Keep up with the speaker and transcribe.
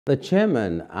The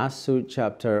chairman, Asuu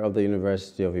chapter of the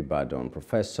University of Ibadan,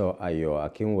 Professor Ayo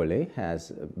Akinwole,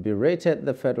 has berated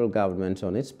the federal government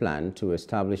on its plan to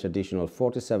establish additional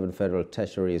 47 federal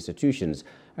tertiary institutions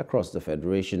across the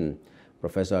federation.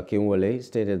 Professor Akinwole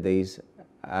stated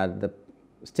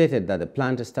that the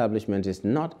planned establishment is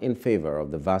not in favor of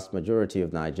the vast majority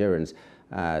of Nigerians,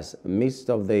 as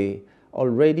most of the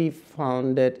already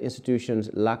founded institutions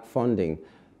lack funding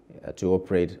to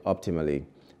operate optimally.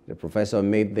 The professor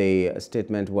made the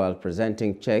statement while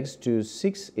presenting checks to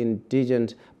 6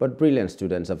 indigent but brilliant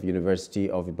students of University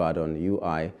of Ibadan,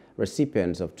 UI,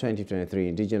 recipients of 2023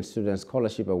 Indigent Student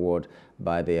Scholarship Award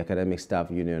by the Academic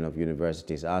Staff Union of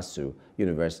Universities, Asuu,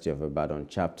 University of Ibadan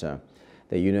chapter.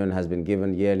 The union has been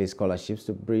given yearly scholarships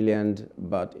to brilliant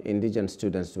but indigent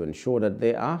students to ensure that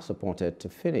they are supported to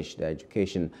finish their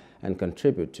education and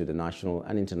contribute to the national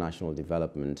and international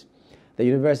development. The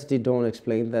university don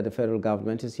explained that the federal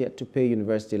government is yet to pay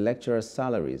university lecturers'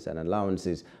 salaries and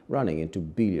allowances running into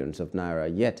billions of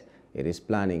naira, yet it is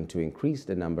planning to increase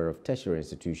the number of tertiary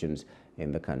institutions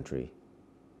in the country.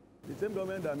 The same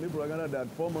government that made propaganda that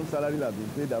 4 months' salaries have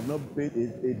been paid have not paid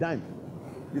a dime.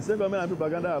 The same government that made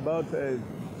propaganda about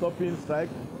stopping strike,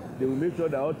 they will make sure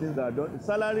that all things are done.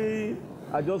 Salary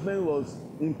adjustment was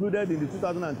included in the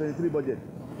 2023 budget.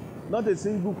 Not a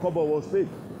single kobo was paid.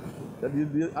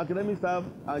 The academic staff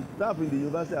and staff in the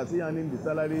university are still earning the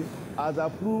salary as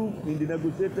approved in the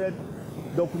negotiated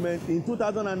document in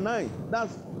 2009.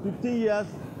 That's 15 years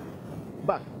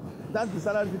back. That's the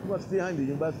salary people are still earning in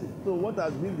the university. So what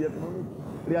has been the economic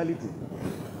reality?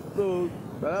 So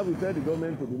perhaps we tell the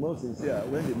government to be more sincere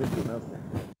when they make the announcement.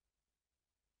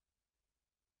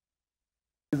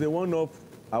 It's a one-off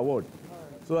award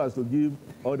so as to give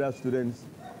other students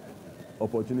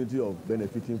opportunity of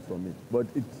benefiting from it. But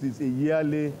it is a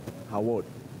yearly award.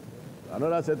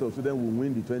 Another set of students will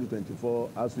win the 2024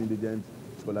 Asuu Indigent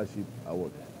Scholarship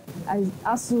Award. I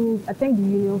thank the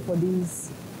union for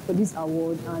this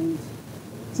award, and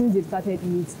since they started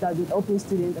it, they've been helping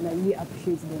students, and I really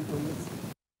appreciate them for it.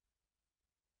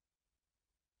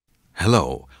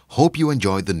 Hello, hope you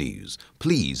enjoyed the news.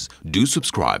 Please do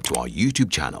subscribe to our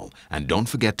YouTube channel and don't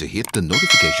forget to hit the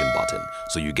notification button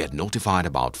so you get notified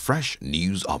about fresh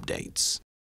news updates.